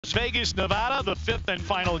Las Vegas, Nevada, the fifth and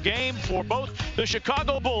final game for both the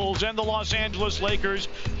Chicago Bulls and the Los Angeles Lakers.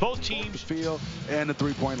 Both teams field and the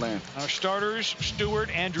three-point land. Our starters: Stewart,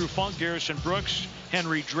 Andrew Funk, Garrison Brooks,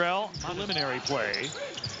 Henry Drell. Preliminary play.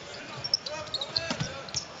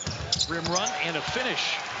 Rim run and a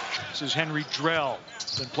finish. This is Henry Drell.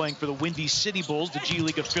 Been playing for the Windy City Bulls, the G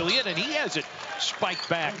League affiliate, and he has it spiked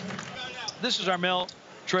back. This is Armel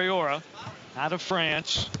Traore out of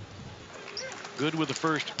France. Good with the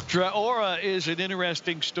first. Traore is an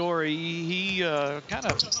interesting story. He kind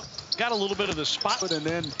of got a little bit of the spot. And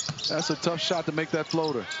then that's a tough shot to make that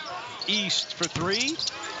floater. East for three.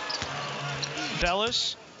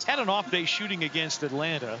 Dallas had an off day shooting against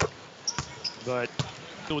Atlanta, but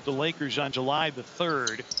with the Lakers on July the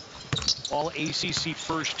 3rd. All ACC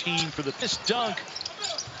first team for the this dunk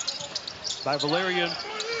by Valerian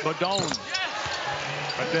Bodone.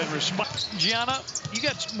 But then response. Gianna, you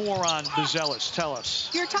got more on Buzelis. Tell us.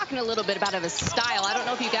 You're talking a little bit about his style. I don't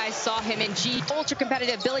know if you guys saw him in G. Ultra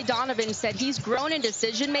competitive. Billy Donovan said he's grown in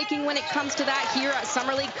decision making when it comes to that here at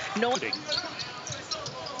Summer League.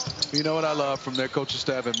 You know what I love from their coaching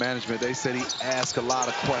staff and management? They said he asked a lot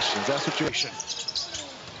of questions. That's what you're.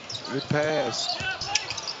 Good pass.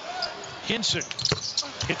 Hinson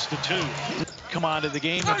hits the two. Come on to the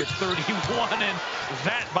game number 31, and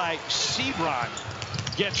that by Sebron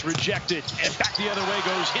gets rejected. And back the other way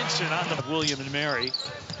goes Hinson on the William and Mary.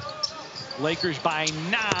 Lakers by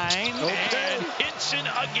 9, and Hinson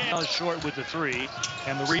again. Short with the three,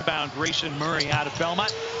 and the rebound Grayson Murray out of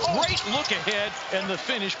Belmont. Great look ahead, and the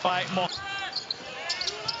finish by Mo.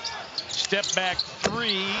 Step back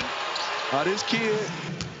three. This kid.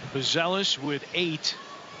 Buzelis with 8.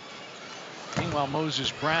 Meanwhile,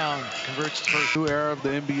 Moses Brown converts the first. New era of the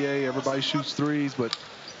NBA. Everybody shoots threes, but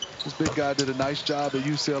this big guy did a nice job at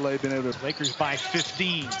UCLA being able to. Lakers by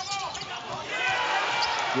 15.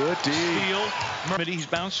 Good D. Steal. He's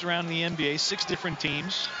bounced around the NBA, 6 different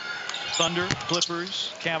teams. Thunder,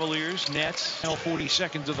 Clippers, Cavaliers, Nets. 40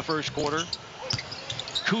 seconds of the first quarter.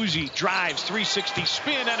 Kuzi drives, 360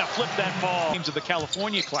 spin, and a flip that ball. Teams of the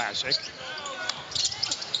California Classic.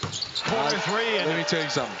 Corner three, and let me tell you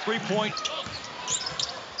something. 3-point.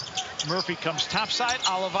 Murphy comes topside.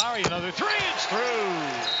 Olivari, another three. It's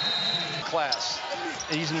through. Class.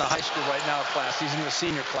 He's in the high school right now class. He's in the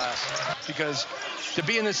senior class. Because to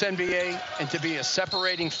be in this NBA and to be a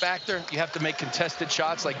separating factor, you have to make contested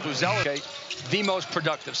shots like Buzelis. Okay, the most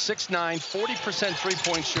productive. 6'9", 40%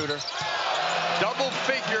 three-point shooter.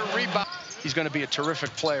 Double-figure rebound. He's going to be a terrific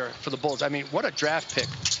player for the Bulls. I mean, what a draft pick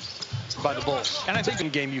by the Bulls. And I think in a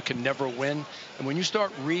game you can never win. And when you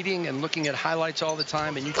start reading and looking at highlights all the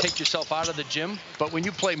time and you take yourself out of the gym, but when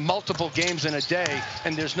you play multiple games in a day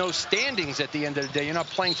and there's no standings at the end of the day, you're not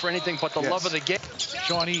playing for anything but the love of the game.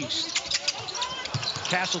 Sean East.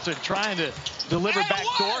 Castleton trying to deliver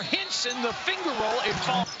backdoor. Hinson, the finger roll. It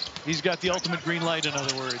falls. He's got the ultimate green light, in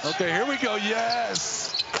other words. Okay, here we go.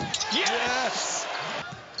 Yes. Yes.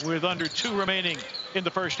 With under 2 remaining in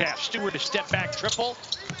the first half. Stewart a step back triple.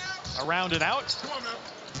 Around and out.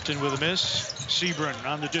 With a miss. Sebron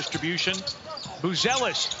on the distribution.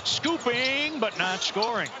 Buzelis scooping but not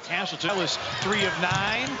scoring. Castleton was 3 of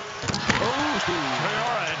 9.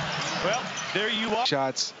 Oh, well, there you are.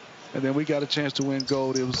 Shots, and then we got a chance to win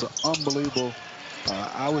gold. It was unbelievable.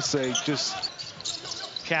 I would say just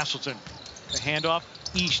Castleton. The handoff.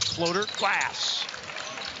 East floater. Glass.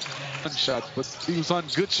 Shots, but he was on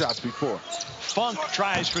good shots before. Funk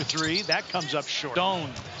tries for 3. That comes up short. Stone.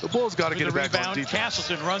 The Bulls got to get it back rebound. on defense.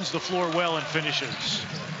 Castleton runs the floor well and finishes.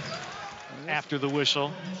 After the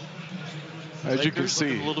whistle. As Lakers you can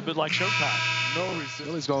see. A little bit like Showtime. No resistance.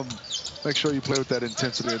 Billy's going to make sure you play with that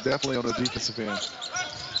intensity, and definitely on the defensive end.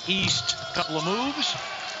 East, couple of moves.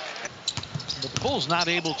 But the Bulls not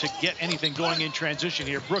able to get anything going in transition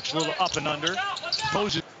here. Brooks a little up and under.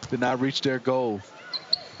 Moses did not reach their goal.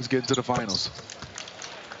 He's getting to the finals.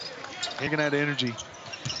 Taking that energy.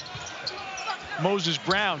 Moses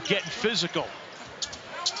Brown getting physical.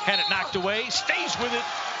 Had it knocked away. Stays with it.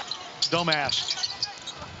 Domas.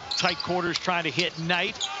 Tight quarters trying to hit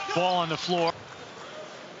Knight. Ball on the floor.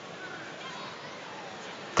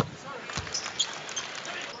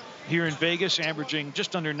 Here in Vegas, averaging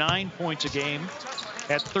just under 9 points a game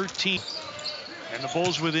at 13. And the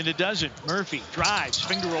Bulls within a dozen. Murphy drives.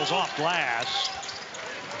 Finger rolls off glass.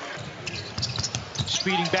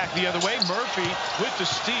 Speeding back the other way. Murphy with the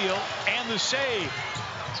steal and the save.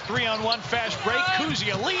 3-on-1 fast break.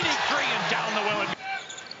 Kuzi a leading 3 and down the well.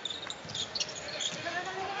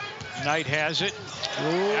 Knight has it.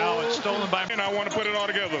 Now it's stolen by. And I want to put it all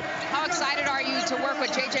together. How excited are you to work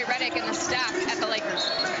with J.J. Redick and the staff at the Lakers?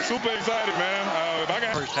 Super excited, man. If I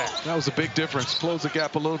got First half. That was a big difference. Closed the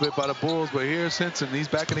gap a little bit by the Bulls, but here's Henson. He's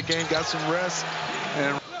back in the game, got some rest.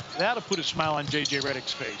 And That'll put a smile on J.J.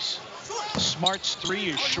 Redick's face. Smart's three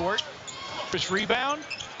is short. First rebound.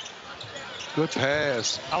 good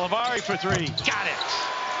pass. Olivari for three. Got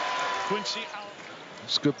it. Quincy.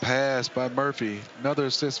 It's a good pass by Murphy. Another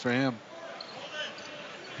assist for him.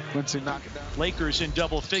 Quincy knock it down. Lakers in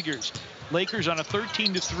double figures. Lakers on a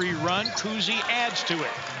 13-3 run. Kuzi adds to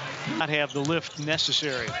it. Not have the lift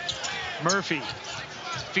necessary. Murphy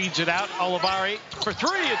feeds it out. Olivari for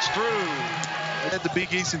three. It's through. They had the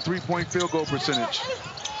Big East in three-point field goal percentage.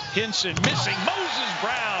 Hinson missing. Moses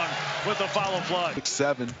Brown with a follow flood.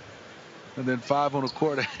 6-7. And then 5 on the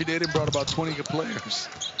court. They didn't brought about 20 players.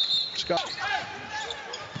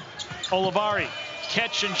 Olivari,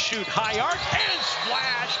 catch and shoot, high arc, and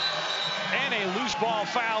splash, and a loose ball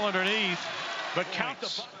foul underneath. But count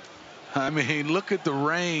the. I mean, look at the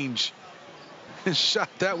range. And shot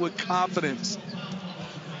that with confidence.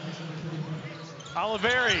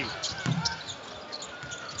 Olivari,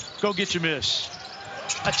 go get your miss.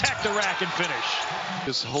 Attack the rack and finish.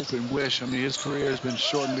 Just hope and wish. I mean, his career has been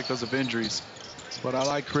shortened because of injuries. But I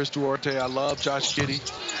like Chris Duarte. I love Josh Giddey,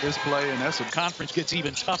 his play, and that's a Conference gets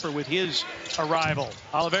even tougher with his arrival.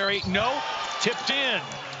 Olivari, no, tipped in.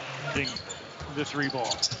 The three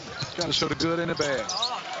ball. got to show the good and the bad.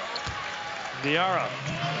 Diarra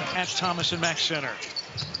at Thomas and Mack Center.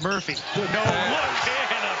 Murphy, no look,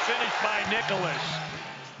 and a finish by Nicholas.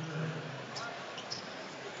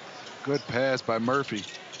 Good pass by Murphy.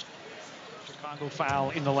 Chicago foul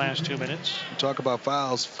in the last 2 minutes. Talk about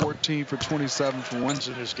fouls, 14 for 27 for one.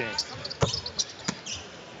 In this game.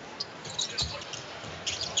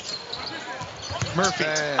 Murphy,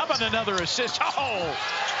 how about another assist? Oh!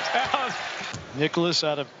 Nicholas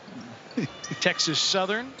out of Texas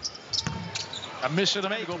Southern. A miss of the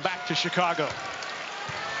make. Go back to Chicago.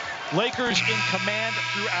 Lakers in command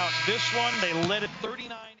throughout this one. They led it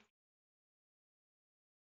 39.